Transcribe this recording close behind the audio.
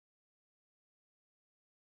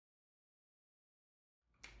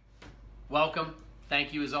Welcome.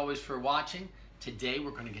 Thank you as always for watching. Today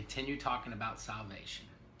we're going to continue talking about salvation.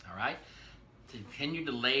 All right? To continue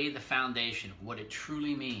to lay the foundation of what it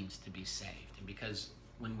truly means to be saved. And because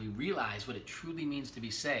when we realize what it truly means to be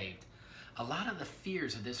saved, a lot of the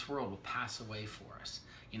fears of this world will pass away for us.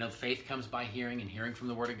 You know, faith comes by hearing, and hearing from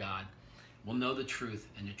the Word of God. We'll know the truth,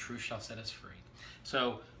 and the truth shall set us free.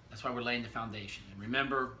 So that's why we're laying the foundation. And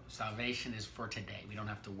remember, salvation is for today. We don't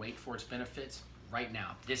have to wait for its benefits. Right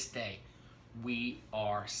now, this day, we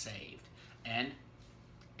are saved. And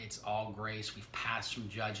it's all grace. We've passed from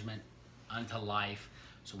judgment unto life.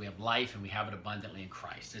 So we have life, and we have it abundantly in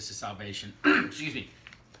Christ. This is salvation. Excuse me.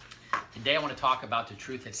 Today I want to talk about the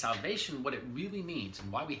truth that salvation, what it really means,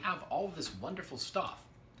 and why we have all of this wonderful stuff,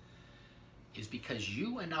 is because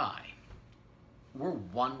you and I, we're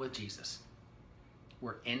one with Jesus.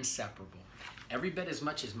 We're inseparable. Every bit as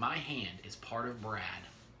much as my hand is part of Brad,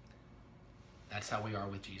 that's how we are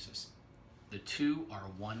with Jesus. The two are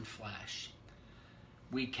one flesh.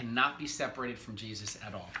 We cannot be separated from Jesus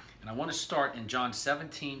at all. And I want to start in John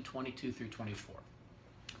 17, 22 through 24.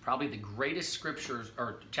 Probably the greatest scriptures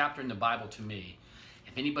or chapter in the Bible to me.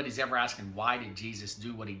 If anybody's ever asking why did Jesus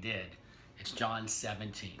do what he did, it's John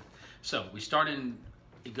 17. So we start in,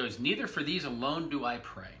 it goes, neither for these alone do I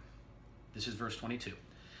pray. This is verse 22.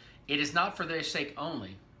 It is not for their sake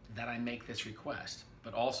only that I make this request,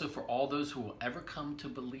 but also for all those who will ever come to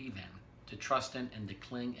believe in, to trust in, and to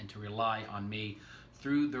cling and to rely on me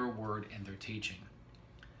through their word and their teaching,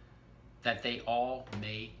 that they all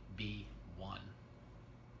may be one.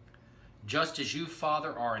 Just as you,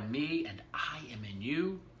 Father, are in me and I am in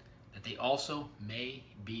you, that they also may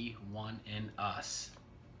be one in us,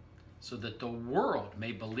 so that the world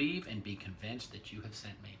may believe and be convinced that you have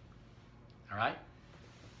sent me. All right?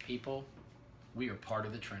 People, we are part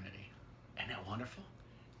of the Trinity. Isn't that wonderful?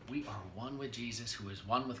 We are one with Jesus, who is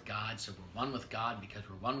one with God. So we're one with God because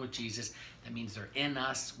we're one with Jesus. That means they're in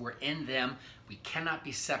us. We're in them. We cannot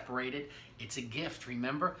be separated. It's a gift,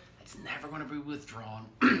 remember? It's never going to be withdrawn.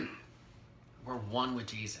 We're one with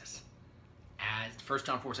Jesus. As 1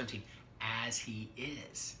 John 4:17, as he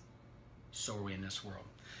is, so are we in this world.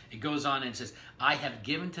 It goes on and says, I have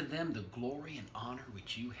given to them the glory and honor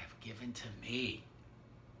which you have given to me.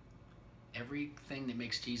 Everything that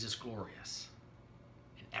makes Jesus glorious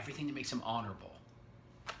and everything that makes him honorable,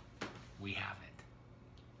 we have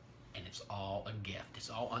it. And it's all a gift. It's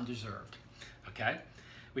all undeserved. Okay?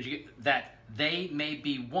 Would you get that they may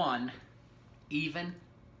be one even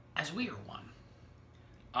as we are one.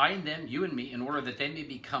 I and them, you and me, in order that they may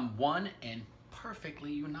become one and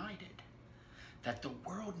perfectly united. That the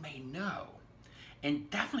world may know and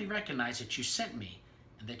definitely recognize that you sent me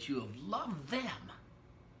and that you have loved them.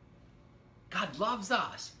 God loves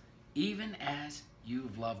us even as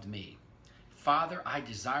you've loved me. Father, I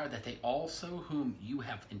desire that they also whom you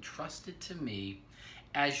have entrusted to me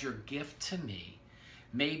as your gift to me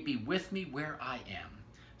may be with me where I am,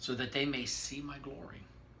 so that they may see my glory,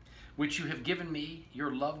 which you have given me,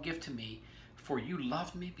 your love gift to me, for you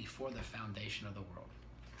loved me before the foundation of the world.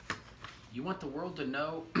 You want the world to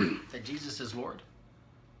know that Jesus is Lord?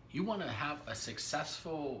 You want to have a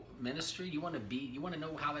successful ministry? You want to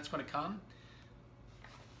know how that's going to come?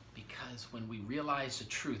 Because when we realize the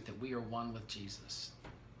truth that we are one with Jesus.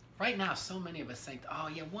 Right now, so many of us think, oh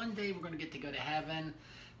yeah, one day we're going to get to go to heaven.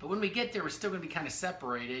 But when we get there, we're still going to be kind of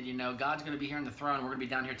separated. You know, God's going to be here on the throne. We're going to be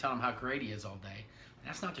down here telling him how great he is all day. And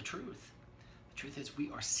that's not the truth. The truth is we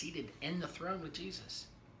are seated in the throne with Jesus.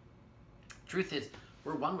 The truth is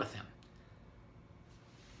we're one with him.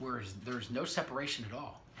 Whereas there's no separation at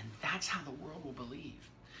all. And that's how the world will believe.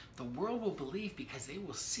 The world will believe because they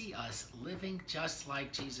will see us living just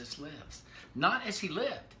like Jesus lives. Not as he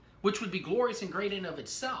lived, which would be glorious and great in of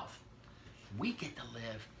itself. We get to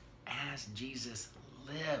live as Jesus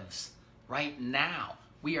lives right now.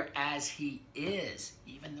 We are as he is,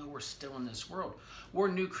 even though we're still in this world. We're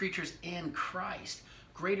new creatures in Christ.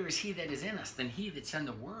 Greater is he that is in us than he that's in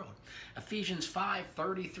the world. Ephesians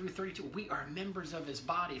 5:30 through 32. We are members of his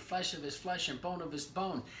body, flesh of his flesh, and bone of his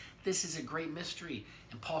bone. This is a great mystery.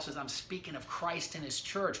 And Paul says, I'm speaking of Christ and his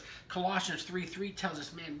church. Colossians 3:3 tells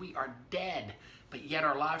us, man, we are dead, but yet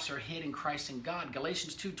our lives are hid in Christ and God.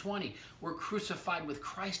 Galatians 2:20, we're crucified with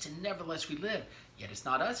Christ, and nevertheless we live. Yet it's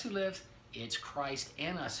not us who lives, it's Christ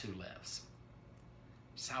in us who lives.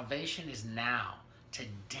 Salvation is now.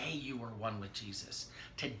 Today you are one with Jesus.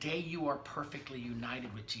 Today you are perfectly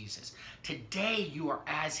united with Jesus. Today you are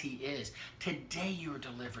as he is. Today you are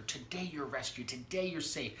delivered. Today you're rescued. Today you're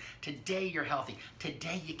safe. Today you're healthy.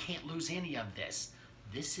 Today you can't lose any of this.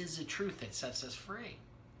 This is the truth that sets us free.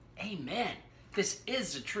 Amen. This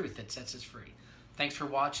is the truth that sets us free. Thanks for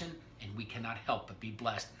watching, and we cannot help but be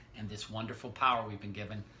blessed in this wonderful power we've been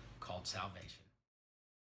given called salvation.